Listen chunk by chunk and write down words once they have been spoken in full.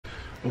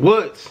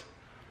What's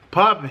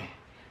poppin'?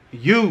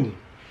 You.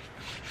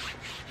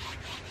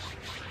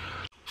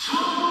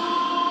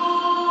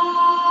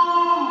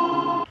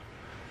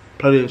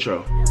 Play the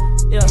intro.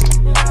 Yeah.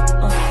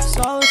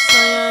 Sauce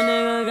on young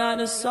nigga, got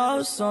the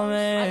sauce on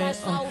me.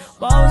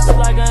 Boss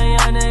like a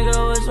young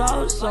nigga with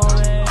sauce on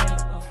me.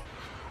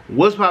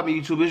 What's poppin'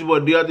 YouTube? It's your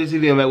boy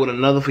DDG. I'm back with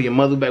another for your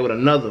mother, back with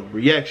another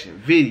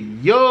reaction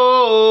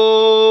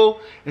video.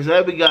 And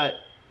so we got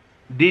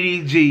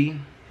DDG.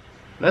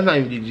 That's not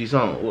even DDG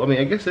song. I mean,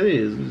 I guess it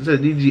is. It says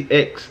DDG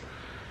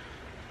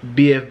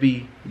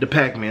BFB the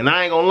PACKMAN.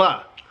 I ain't gonna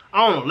lie.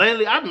 I don't know.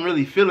 Lately, I've been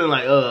really feeling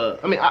like I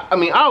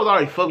was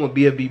already fucking with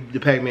BFB the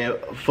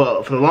PACKMAN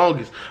for the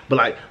longest, but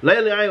like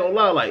lately, I ain't gonna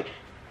lie. Like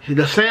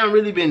the sound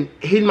really been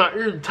hitting my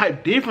ear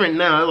type different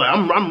now. Like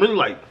I'm really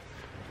like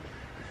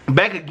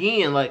back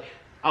again. Like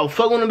I was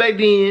fucking with him back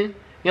then.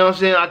 You know what I'm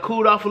saying? I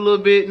cooled off a little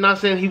bit. Not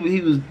saying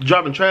he was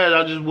dropping trash.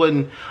 I just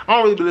wasn't. I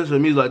don't really be listening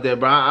to music like that,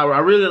 bro. I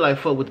really like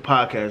fuck with the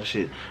podcast and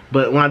shit.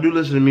 But when I do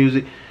listen to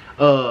music,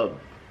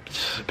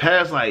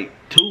 past like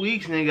 2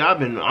 weeks, nigga, I've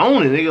been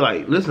on it, nigga.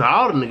 Like listen to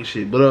all the nigga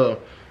shit.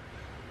 But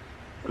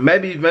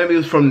maybe it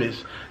was from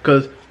this,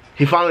 cause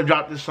he finally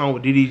dropped this song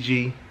with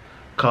DDG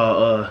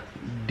called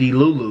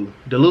DELULU.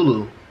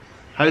 DELULU.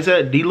 How you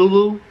say it?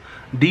 DELULU?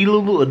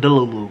 DELULU or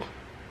DELULU?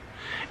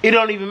 It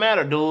don't even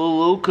matter,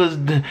 DELULU, cause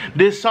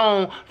this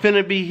song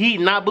finna be heat,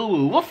 not boo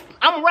boo.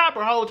 I'm a rapper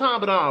the whole time,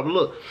 but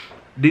look,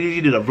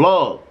 DDG did a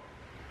vlog,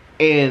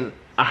 and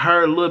I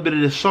heard a little bit of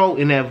this song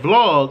in that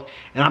vlog,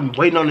 and I've been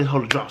waiting on this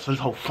whole to drop. So this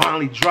whole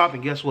finally dropped,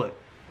 and guess what?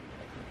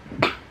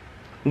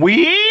 We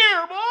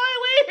here, boy.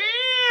 We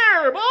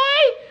here, boy.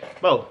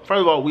 Bro,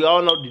 first of all, we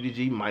all know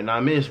DDG might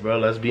not miss, bro.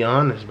 Let's be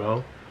honest,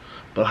 bro.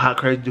 But how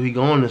crazy do he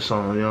go on this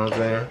song? You know what I'm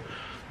saying?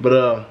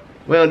 But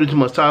we don't do too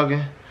much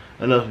talking.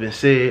 Enough been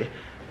said.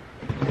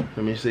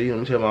 Let me see. Let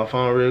me check my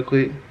phone real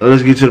quick.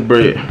 Let's get to the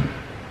bread.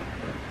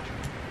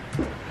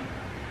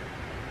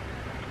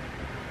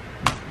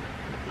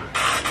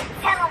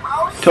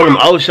 Tell him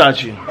I'll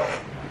shot you.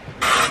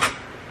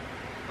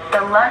 The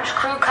Lunch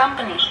Crew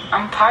Company.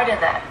 I'm part of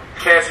that.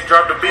 Cassie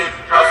dropped the beat.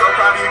 I'm so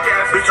proud of you,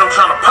 Cassie. Bitch, I'm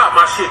trying to pop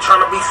my shit,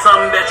 trying to be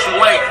something that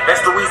you ain't.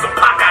 That's the reason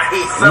Pac got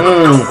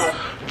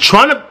hit.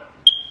 Trying to.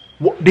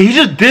 Did he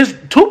just diss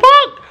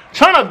Tupac?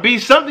 Trying to be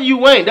something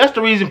you ain't. That's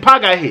the reason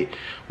Pac got hit.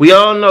 We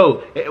all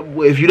know.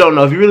 If you don't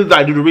know, if you really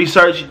like do the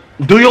research,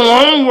 do your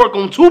homework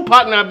on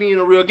Tupac not being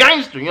a real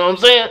gangster. You know what I'm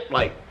saying?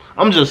 Like,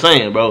 I'm just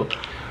saying, bro.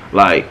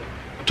 Like,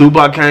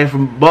 Tupac came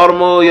from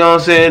Baltimore, you know what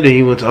I'm saying? Then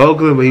he went to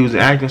Oakland, but he was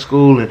in acting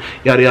school and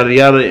yada yada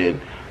yada.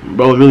 And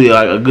bro was really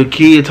like a good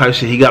kid type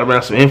shit. He got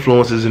around some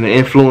influences, and the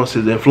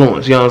influences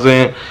influence, you know what I'm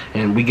saying?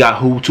 And we got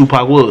who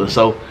Tupac was.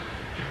 So,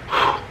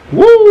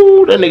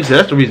 woo, that nigga said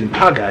that's the reason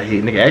Pac got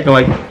hit. Nigga acting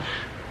like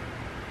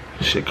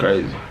shit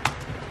crazy.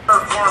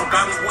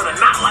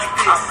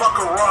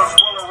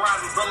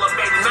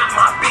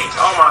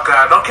 Oh my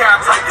God, don't care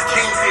how tight the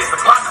jeans is, the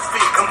pockets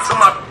fit, come to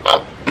my...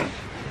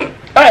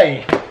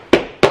 Hey.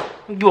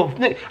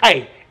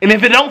 Hey, and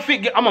if it don't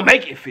fit, I'm gonna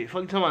make it fit.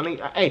 Fuck you talking about,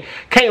 nigga. Hey,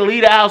 can't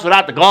leave the house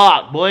without the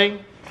Glock, boy.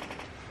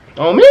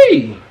 On me.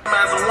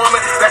 As a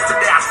woman, that's the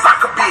day I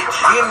sock a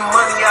bitch. Getting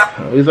money out.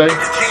 What you say? The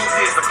jeans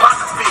is, the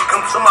pockets fit,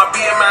 come to my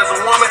BM as a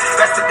woman,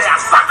 that's the day I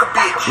sock a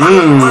bitch.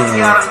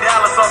 Money out in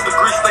Dallas off the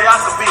grease, they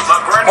off the bitch. My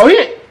granny... Oh,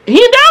 he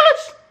in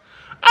Dallas?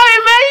 Hey,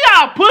 man, you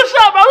gotta push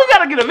up, bro. We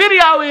gotta get a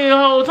video in the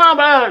whole time,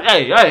 bro.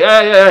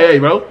 Hey,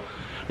 bro.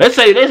 They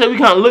say we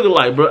kind of look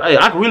alike, bro. Hey,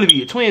 I could really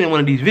be a twin in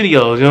one of these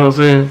videos, you know what I'm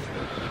saying?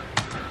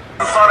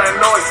 I saw that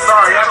noise,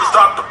 sorry, I just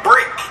dropped the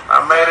brick. I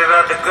made it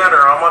out the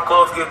gutter, all my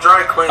clothes get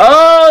dry clean.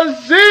 Oh,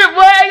 shit,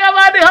 boy, I got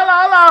my nigga.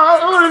 Hold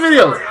on, who the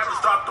video? Sorry, I just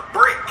dropped the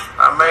brick.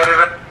 I made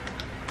it out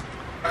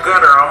the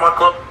gutter, all my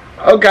clothes.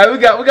 Okay, we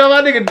got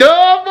my nigga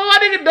Dub, boy, my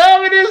nigga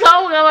Dub in this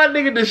hole. We got my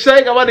nigga The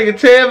Shake, got my nigga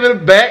Tev in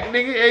the back,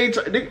 nigga. Hey,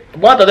 I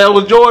thought that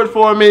was George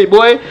Foreman,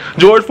 boy.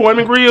 George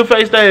Foreman grill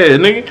face ass,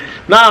 nigga.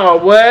 Nah,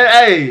 boy,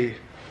 hey.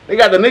 They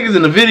got the niggas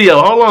in the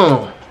video. Hold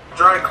on.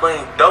 Dry clean,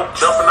 dope,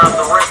 jumping out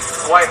the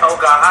race. White hoe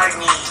got high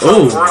knees.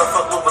 Ooh. Real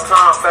fuck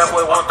Louboutin, fat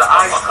boy want the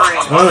ice cream.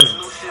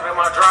 New shit in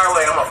my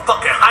driveway, I'm a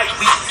fucking hype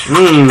beast.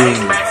 Hey,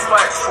 back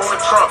splats, swimming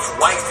trunks,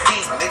 white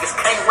feet. Niggas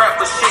can't rap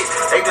for shit.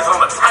 They just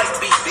on a tight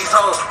beat. These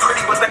hoes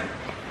pretty, but they...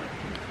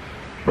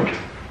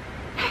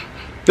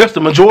 That's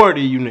the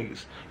majority of you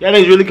niggas. Y'all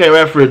niggas really can't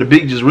rap for it. The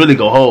beat just really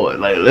go hard.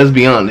 Like, let's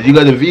be honest. You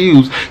got the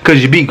views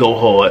because your beat go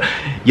hard.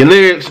 Your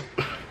lyrics...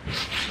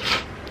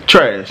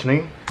 trash,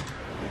 nigga.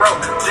 Bro,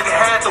 nigga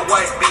had the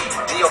white beat.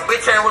 And your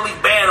bitch ain't really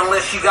bad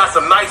unless she got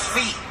some nice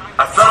feet.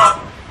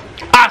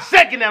 I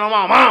second that on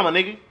my mama,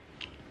 nigga.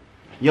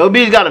 Your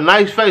bitch got a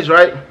nice face,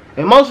 right?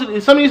 And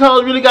some of these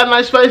hoes really got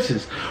nice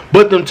faces.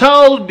 But them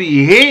toes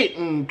be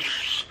hitting.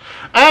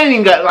 I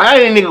ain't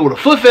nigga with a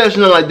foot fetish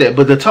or nothing like that.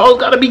 But the toes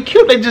gotta be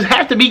cute. They just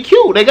have to be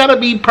cute. They gotta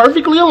be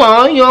perfectly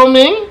aligned, you know what I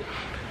mean?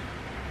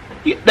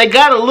 They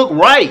gotta look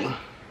right.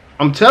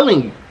 I'm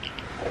telling you.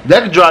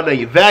 That could drive down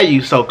your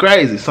value so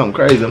crazy. Something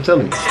crazy, I'm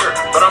telling you. Sure,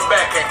 but I'm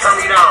back, can't turn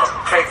me down.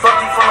 Can't fuck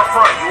you from the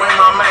front, you ain't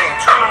my main.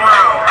 Turn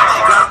around. She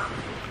got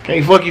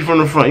Can't fuck you from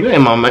the front. You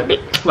ain't my man.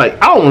 Bitch. Like,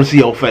 I don't want to see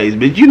your face,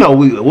 bitch. You know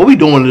what we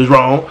doing is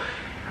wrong.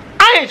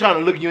 I ain't trying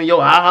to look you in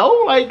your eye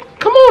hole. Like,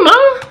 come on now.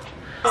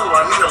 Ooh,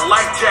 I need a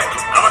life jacket.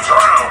 I'ma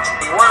drown.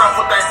 He run off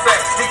with that sack.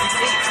 Sticky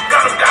teeth.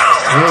 Got him down.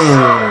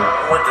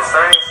 With the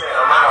same shit.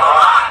 I'm not gonna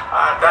lie.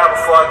 I die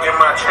before I get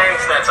my chain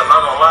snatch. I'm not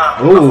gonna lie.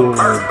 Ooh.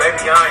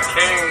 Baby, I ain't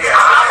king yet.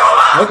 I'm not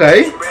gonna lie.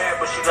 Okay. She's bad,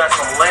 but she got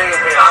some lame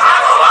hair. I'm not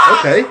gonna lie.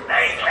 Okay.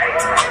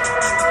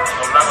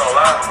 I'm not gonna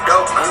lie.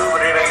 Dope good,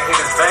 but it ain't hit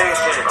his main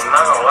shit. I'm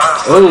not gonna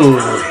lie. Ooh.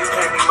 You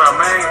can't be my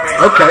main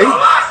bitch. Okay.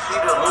 She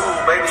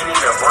DELULU, baby, need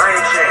a brain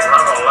check. I'm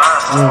not gonna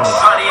lie.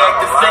 Cardiac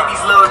deflect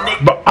these little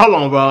niggas. But hold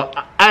on, bro.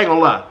 I ain't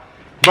gonna lie.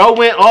 Bro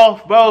went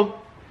off, bro.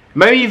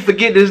 Maybe you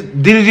forget this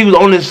DDG was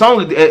on this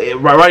song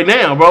right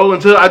now, bro.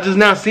 Until I just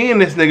now seeing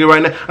this nigga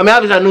right now. I mean,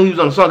 obviously I knew he was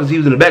on the song because he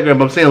was in the background.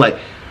 But I'm saying like,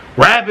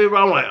 rap it,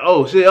 bro. I'm like,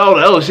 oh shit,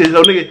 oh shit,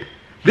 so nigga.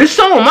 This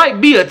song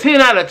might be a 10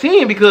 out of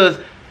 10 because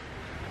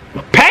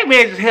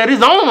PACKMAN just held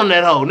his own on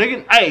that hoe,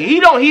 nigga. Hey, he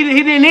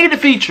didn't need a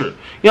feature.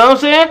 You know what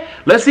I'm saying?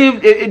 Let's see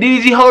if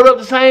DDG hold up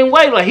the same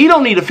way. Like, he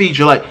don't need a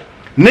feature. Like,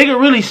 nigga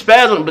really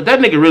spazzing, but that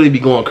nigga really be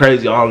going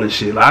crazy on all this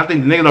shit. Like, I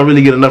think the nigga don't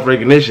really get enough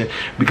recognition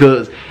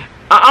because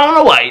I don't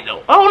know why he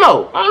don't. I don't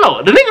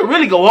know. The nigga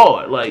really go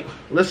hard. Like,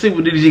 let's see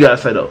what DDG got to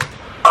say though.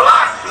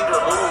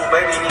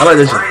 I like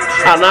this shit.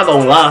 I'm not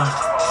gonna lie.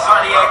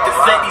 Cardiac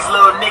deflect, these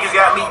little niggas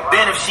got me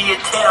bent. If she a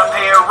 10, I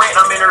pay her rent.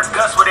 I'm in her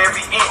guts with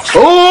every inch.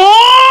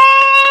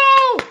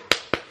 Oh!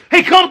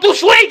 He come through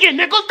swinging,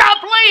 nigga.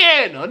 Stop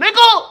playing,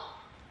 nigga.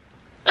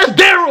 That's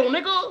Daryl,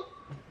 nigga.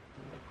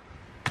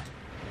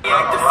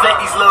 Cardiac deflect,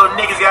 these little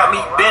niggas got me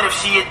bent. If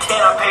she a 10,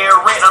 I pay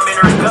her rent. I'm in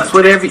her guts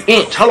with every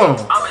inch. Hold on.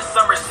 I'm in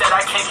Somerset.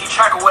 I can't keep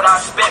track of what I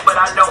spent, but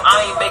I know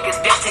I ain't make a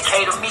dent.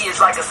 K to me is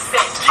like a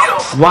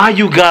cent. Why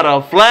you got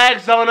a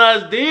flags on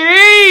us,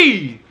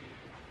 DD?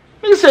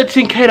 Nigga said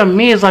 10K to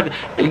me is like,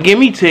 hey, give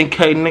me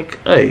 10K, nigga.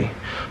 Hey,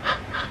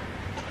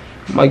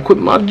 I might quit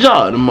my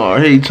job tomorrow.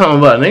 Hey, you talking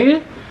about,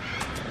 nigga?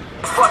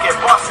 Fucking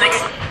boss, nigga.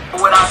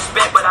 What I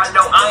spent, but I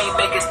know I ain't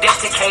make a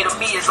dent. K to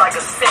me is like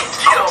a cent.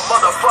 I'm a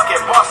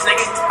motherfucking boss,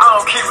 nigga. I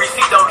don't keep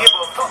receipts, don't give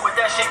a fuck what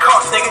that shit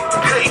cost, nigga.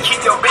 Couldn't keep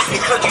your bitch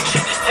because you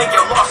cheat, just take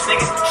your loss,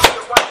 nigga. She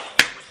a wife to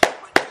you, but she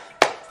with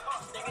that shit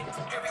toss, nigga.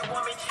 Every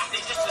woman cheats,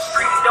 it's just a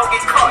street and don't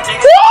get caught,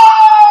 nigga.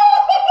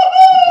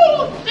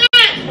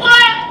 Shit,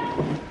 what?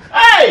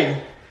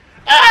 Hey!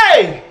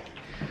 Hey!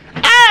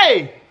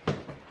 Hey!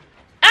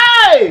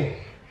 Hey!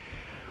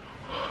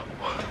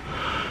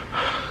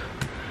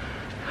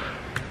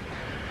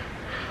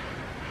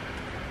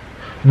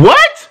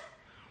 What?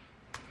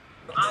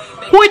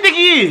 Who do you think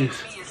he is?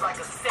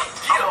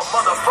 I'm a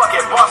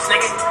motherfucking boss,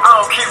 nigga. I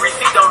don't keep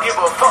receipts, don't give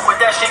a fuck what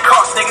that shit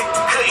cost, nigga.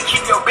 Couldn't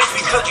keep your bitch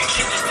because you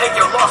cheat, just take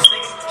your loss,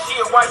 nigga. She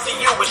a wife to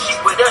you, when she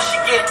with us, she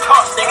get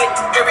tossed, nigga.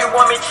 Every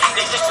woman cheats,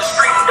 it's just a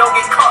street and don't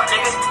get caught,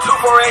 nigga.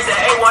 248 to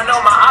A1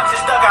 on my ops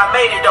is stuck, I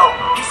made it though.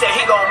 He said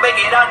he gon'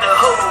 make it out the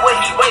hood, but what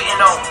he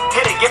waiting on?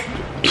 Hit it, get.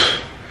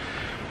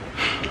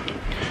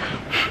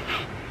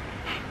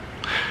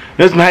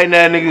 That's my hating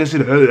ass nigga that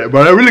said,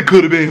 bro, that really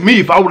could have been me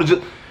if I would have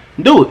just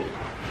do it.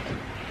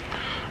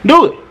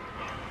 Do it.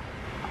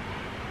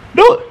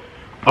 Do it.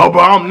 Oh,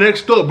 bro, I'm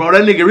next up, bro.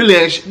 That nigga really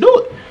ain't shit. Do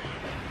it.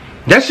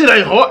 That shit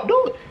ain't hard.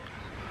 Do it.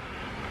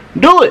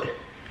 Do it.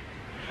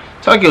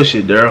 Talk your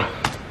shit, Daryl.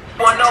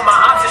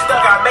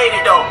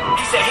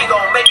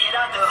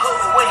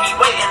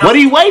 What are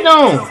you waiting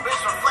on?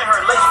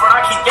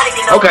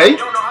 Okay.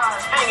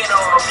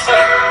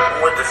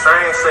 With the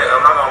same set,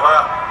 I'm not gonna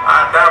lie.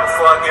 I die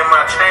before I get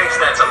my chain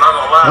snatch. I'm not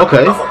gonna lie.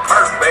 Okay. I'm a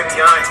perk, baby.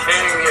 I ain't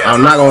king yet.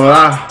 I'm not gonna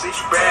lie. Bitch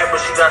bad, but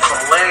she got some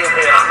lame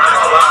hair. I'm not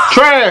gonna lie.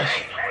 Trash.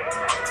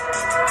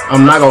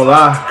 I'm not gonna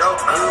lie.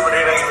 Dope good, but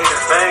it ain't hit the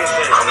same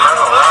shit. I'm not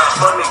gonna lie.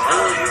 Funny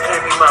good, you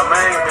can't be my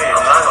main bitch.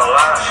 I'm not gonna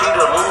lie. She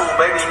DELULU,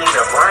 baby, need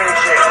a brain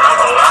check. I'm not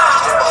gonna lie.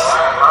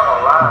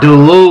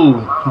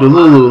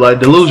 DELULU, like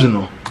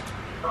delusional.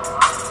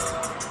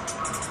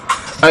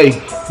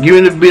 Hey, give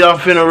me the beat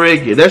off finna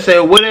wreck it. They say,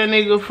 where that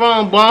nigga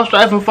from? Bomb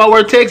Strike from Fort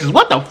Worth, Texas.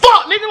 What the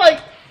fuck, nigga?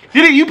 Like,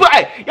 you put,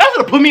 hey, y'all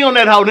should have put me on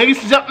that hoe, nigga.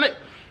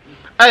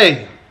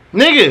 Hey,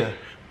 nigga.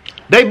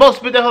 They both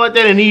spit that hoe like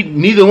that and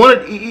neither one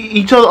of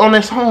each other on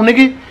that song,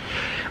 nigga.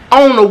 I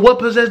don't know what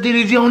possessed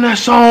DDG on that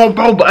song,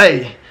 bro, but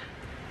hey,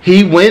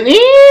 he went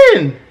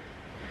in.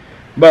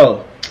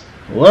 Bro,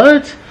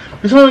 what?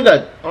 This only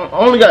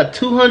got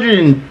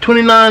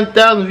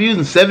 229,000 views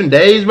in 7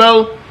 days,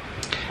 bro.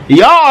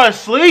 Y'all are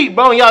asleep,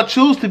 bro, and y'all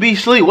choose to be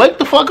asleep. Wake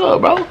the fuck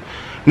up, bro.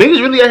 Niggas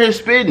really out here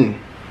spitting.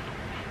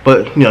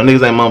 But, you know,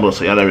 niggas ain't mumbling,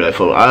 so y'all don't really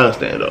follow. I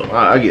understand, though.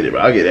 I get it,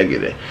 bro. I get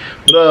it.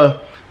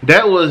 But,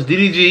 that was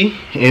DDG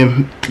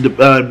and the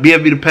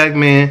BFB the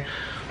PACKMAN,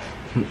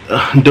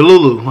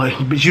 DELULU. Like,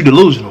 bitch, you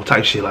delusional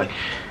type shit. Like,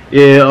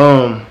 yeah,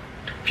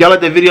 if y'all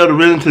like that video, the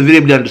link to the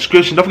video will be down in the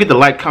description. Don't forget to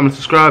like, comment,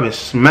 subscribe, and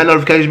smash the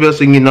notification bell so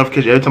you can get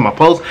notifications every time I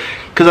post.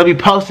 Because I'll be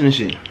posting this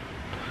shit.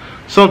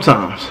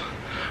 Sometimes.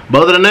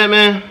 But other than that,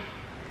 man,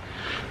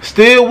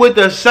 still with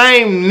the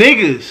same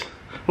niggas.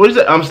 What is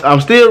it?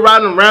 I'm still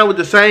riding around with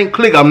the same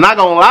clique. I'm not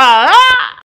gonna lie.